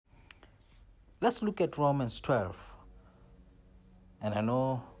Let's look at Romans 12. And I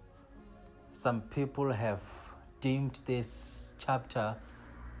know some people have deemed this chapter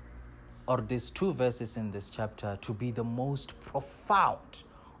or these two verses in this chapter to be the most profound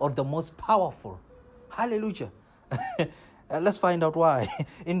or the most powerful. Hallelujah. Let's find out why.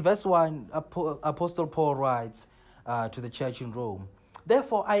 In verse 1, Apostle Paul writes to the church in Rome,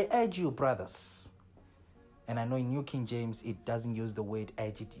 "Therefore I urge you, brothers," and I know in New King James it doesn't use the word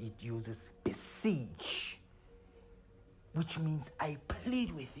urge, it uses beseech, which means I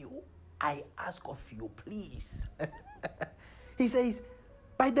plead with you, I ask of you, please. He says,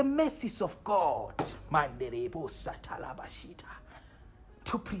 by the mercies of God,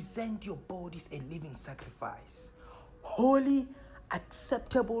 to present your bodies a living sacrifice, holy,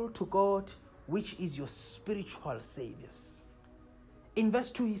 acceptable to God, which is your spiritual saviors. In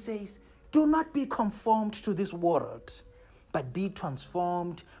verse 2 he says, do not be conformed to this world, but be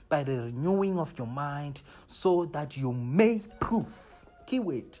transformed by the renewing of your mind, so that you may prove,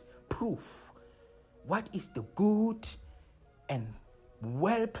 keyword, prove, what is the good and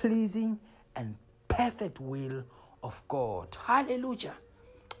well-pleasing and perfect will of God. Hallelujah.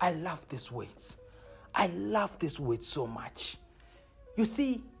 I love these words. I love this word so much. You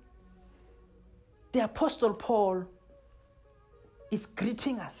see, the Apostle Paul is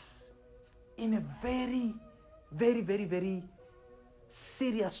greeting us in a very, very, very, very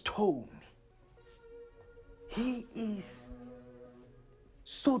serious tone. He is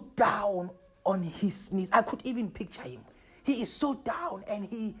so down on his knees. I could even picture him. He is so down, and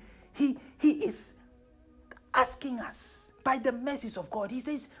he is asking us, by the mercies of God. He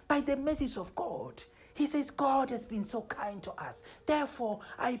says, by the mercies of God. He says, God has been so kind to us. Therefore,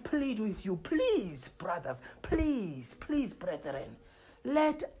 I plead with you, please, brothers, please, brethren,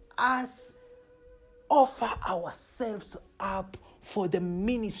 let us offer ourselves up for the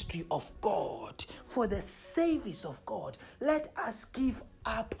ministry of God, for the service of God. Let us give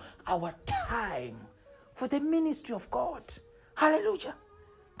up our time for the ministry of God. Hallelujah.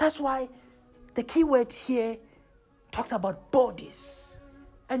 That's why the key word here talks about bodies.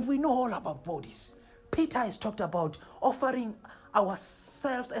 And we know all about bodies. Peter has talked about offering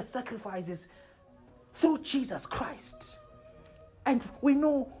ourselves as sacrifices through Jesus Christ. And we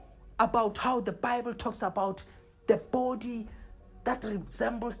know about how the Bible talks about the body that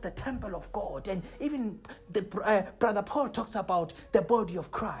resembles the temple of God. And even the Brother Paul talks about the body of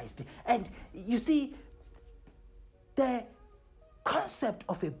Christ. And you see, the concept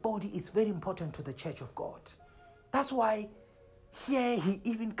of a body is very important to the church of God. That's why here he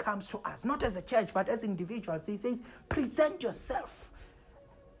even comes to us, not as a church, but as individuals. He says, present yourself,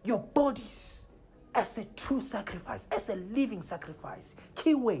 your bodies, as a true sacrifice, as a living sacrifice.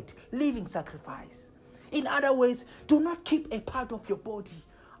 Keyword, living sacrifice. In other words, do not keep a part of your body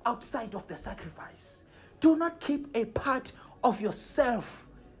outside of the sacrifice. Do not keep a part of yourself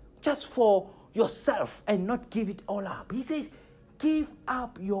just for yourself and not give it all up. He says, give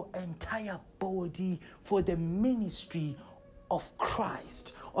up your entire body for the ministry of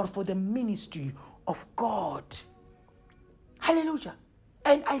Christ, or for the ministry of God. Hallelujah.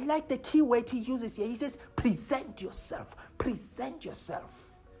 And I like the key word he uses here. He says, present yourself. Present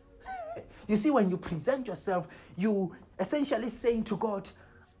yourself. You see, when you present yourself, you essentially saying to God,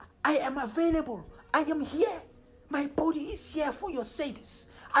 I am available. I am here. My body is here for your service.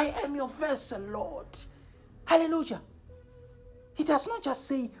 I am your vessel, Lord. Hallelujah. He does not just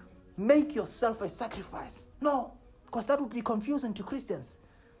say, make yourself a sacrifice. No, because that would be confusing to Christians.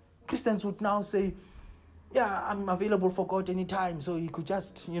 Christians would now say, yeah, I'm available for God anytime, so you could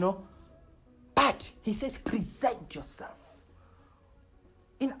just, But he says, present yourself.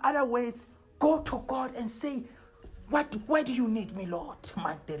 In other words, go to God and say, where do you need me, Lord?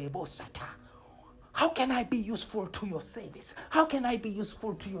 How can I be useful to your service? How can I be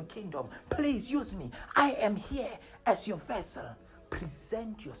useful to your kingdom? Please use me. I am here as your vessel.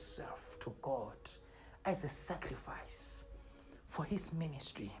 Present yourself to God as a sacrifice for his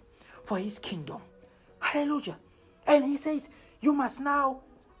ministry, for his kingdom. Hallelujah. And he says, you must now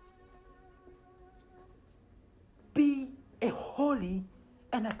be a holy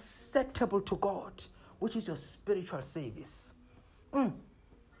and acceptable to God, which is your spiritual service.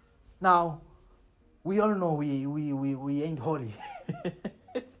 Now, we all know we ain't holy.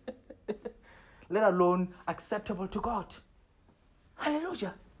 Let alone acceptable to God.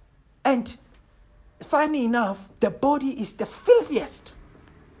 Hallelujah. And funny enough, the body is the filthiest.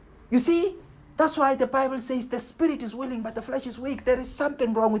 You see, that's why the Bible says the spirit is willing, but the flesh is weak. There is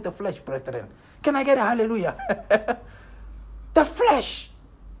something wrong with the flesh, brethren. Can I get a hallelujah? The flesh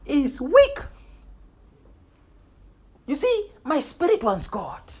is weak. You see, my spirit wants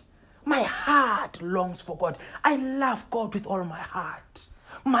God. My heart longs for God. I love God with all my heart.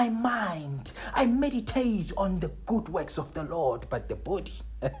 My mind, I meditate on the good works of the Lord, but the body,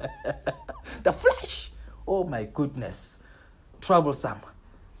 the flesh, oh my goodness, troublesome.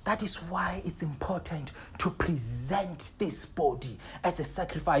 That is why it's important to present this body as a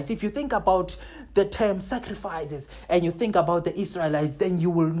sacrifice. If you think about the term sacrifices and you think about the Israelites, then you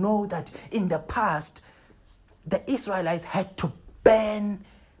will know that in the past, the Israelites had to burn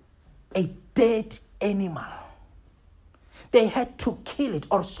a dead animal. They had to kill it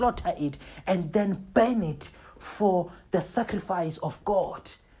or slaughter it and then burn it for the sacrifice of God.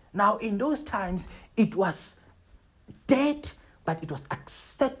 Now, in those times, it was dead, but it was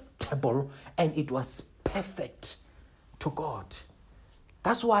acceptable and it was perfect to God.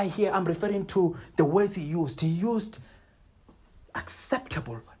 That's why here I'm referring to the words he used. He used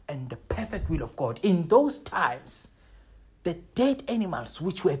acceptable and the perfect will of God. In those times, the dead animals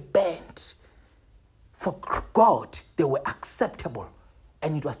which were burnt for God, they were acceptable.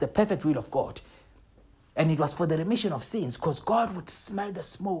 And it was the perfect will of God. And it was for the remission of sins, because God would smell the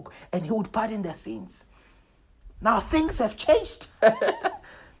smoke and he would pardon their sins. Now things have changed.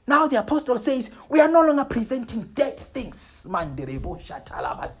 Now the apostle says, we are no longer presenting dead things.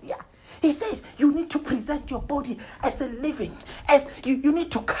 He says, you need to present your body as a living, as you need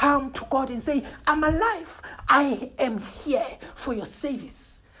to come to God and say, I'm alive. I am here for your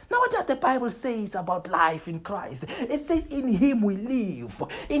service. Now, what does the Bible say about life in Christ? It says, in him we live,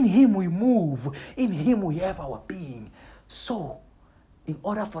 in him we move, in him we have our being. So, in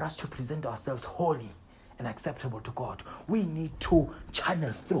order for us to present ourselves holy and acceptable to God, we need to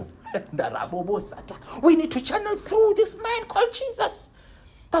channel through. We need to channel through this man called Jesus.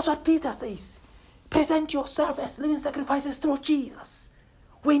 That's what Peter says. Present yourself as living sacrifices through Jesus.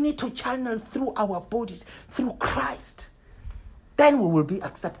 We need to channel through our bodies, through Christ. Then we will be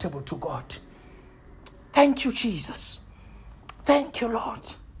acceptable to God. Thank you, Jesus. Thank you, Lord.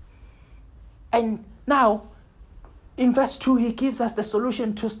 And now, in verse 2, he gives us the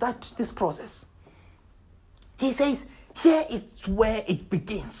solution to start this process. He says, here is where it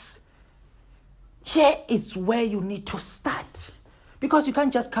begins. Here is where you need to start. Because you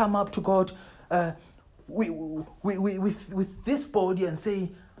can't just come up to God with this body and say,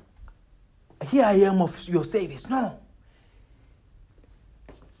 here I am of your service. No.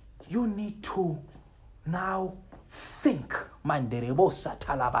 You need to now think.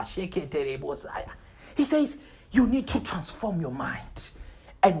 He says, you need to transform your mind.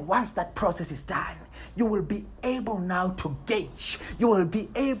 And once that process is done, you will be able now to gauge. You will be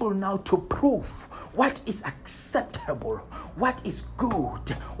able now to prove what is acceptable, what is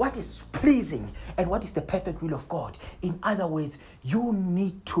good, what is pleasing, and what is the perfect will of God. In other words, you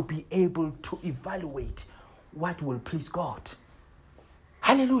need to be able to evaluate what will please God.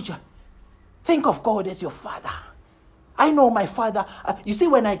 Hallelujah. Think of God as your father. I know my father. You see,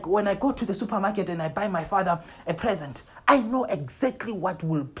 when I go to the supermarket and I buy my father a present, I know exactly what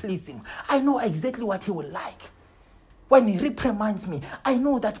will please him. I know exactly what he will like. When he reprimands me, I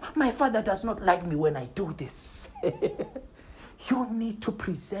know that my father does not like me when I do this. You need to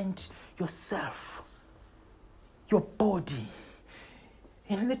present yourself, your body,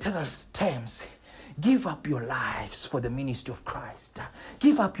 in literal terms. Give up your lives for the ministry of Christ.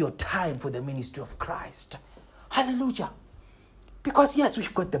 Give up your time for the ministry of Christ. Hallelujah. Because yes,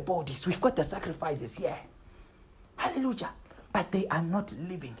 we've got the bodies, we've got the sacrifices here. Hallelujah. But they are not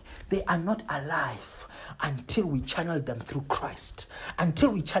living. They are not alive until we channel them through Christ.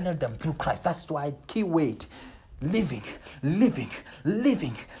 Until we channel them through Christ. That's why key word, living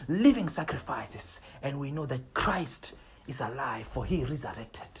sacrifices. And we know that Christ is alive, for he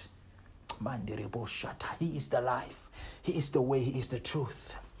resurrected. He is the life. He is the way. He is the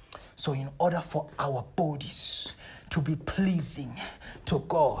truth. So in order for our bodies to be pleasing to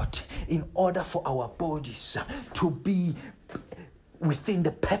God, in order for our bodies to be within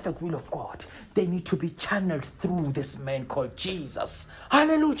the perfect will of God, they need to be channeled through this man called Jesus.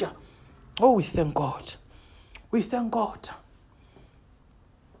 Hallelujah. Oh, we thank God. We thank God.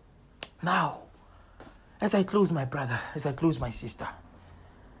 Now, as I close, my brother, as I close, my sister,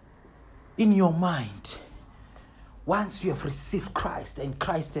 in your mind, once you have received Christ and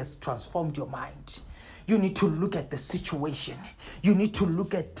Christ has transformed your mind, you need to look at the situation. You need to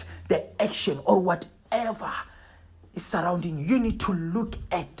look at the action or whatever is surrounding you. You need to look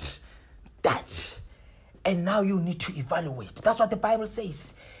at that. And now you need to evaluate. That's what the Bible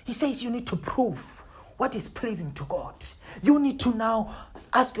says. He says you need to prove what is pleasing to God. You need to now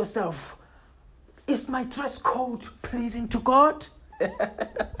ask yourself, is my dress code pleasing to God?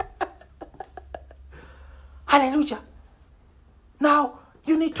 Hallelujah. Now,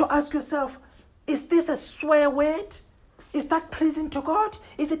 You need to ask yourself, is this a swear word? Is that pleasing to God?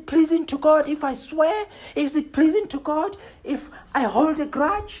 Is it pleasing to God if I swear? Is it pleasing to God if I hold a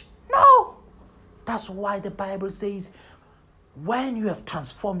grudge? No. That's why the Bible says, when you have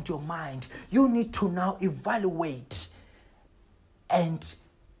transformed your mind, you need to now evaluate and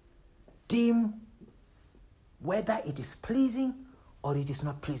deem whether it is pleasing or it is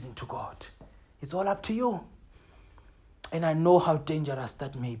not pleasing to God. It's all up to you. And I know how dangerous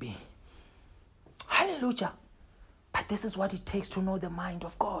that may be. Hallelujah. But this is what it takes to know the mind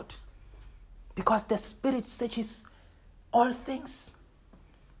of God. Because the Spirit searches all things.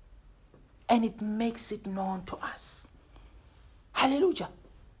 And it makes it known to us. Hallelujah.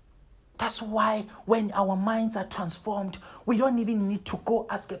 That's why when our minds are transformed, we don't even need to go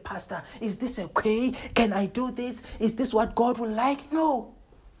ask a pastor, is this okay? Can I do this? Is this what God will like? No.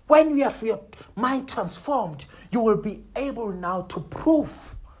 When you have your mind transformed, you will be able now to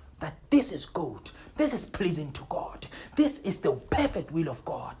prove that this is good. This is pleasing to God. This is the perfect will of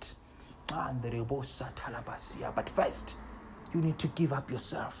God. But first, you need to give up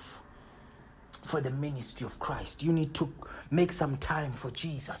yourself for the ministry of Christ. You need to make some time for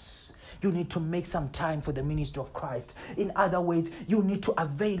Jesus. You need to make some time for the ministry of Christ. In other words, you need to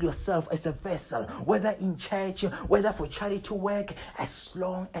avail yourself as a vessel, whether in church, whether for charity work, as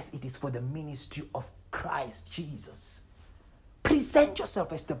long as it is for the ministry of Christ Jesus. Present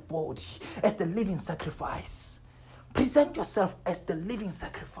yourself as the body, as the living sacrifice. Present yourself as the living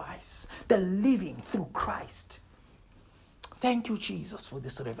sacrifice, the living through Christ. Thank you, Jesus, for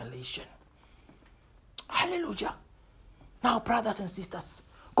this revelation. Hallelujah. Now, brothers and sisters,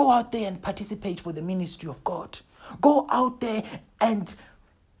 go out there and participate for the ministry of God. Go out there and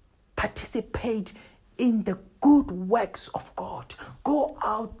participate in the good works of God. Go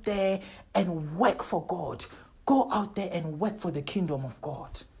out there and work for God. Go out there and work for the kingdom of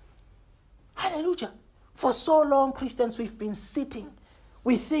God. Hallelujah. For so long, Christians, we've been sitting.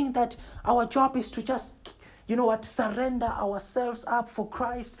 We think that our job is to just, surrender ourselves up for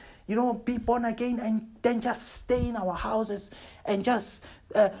Christ, be born again, and then just stay in our houses and just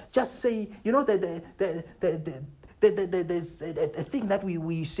say, there's a thing that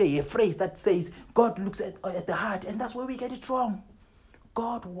we say, a phrase that says, God looks at the heart, and that's where we get it wrong.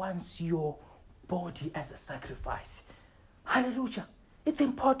 God wants your body as a sacrifice. Hallelujah. It's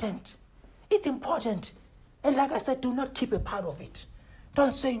important. It's important. And like I said, do not keep a part of it.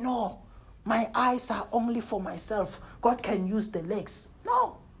 Don't say, no, my eyes are only for myself. God can use the legs.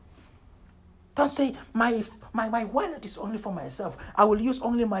 No. Don't say, my wallet is only for myself. I will use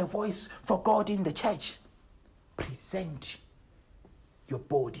only my voice for God in the church. Present your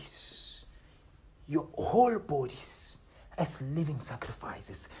bodies, your whole bodies, as living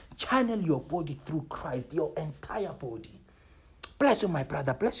sacrifices. Channel your body through Christ, your entire body. Bless you, my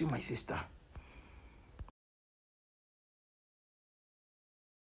brother. Bless you, my sister.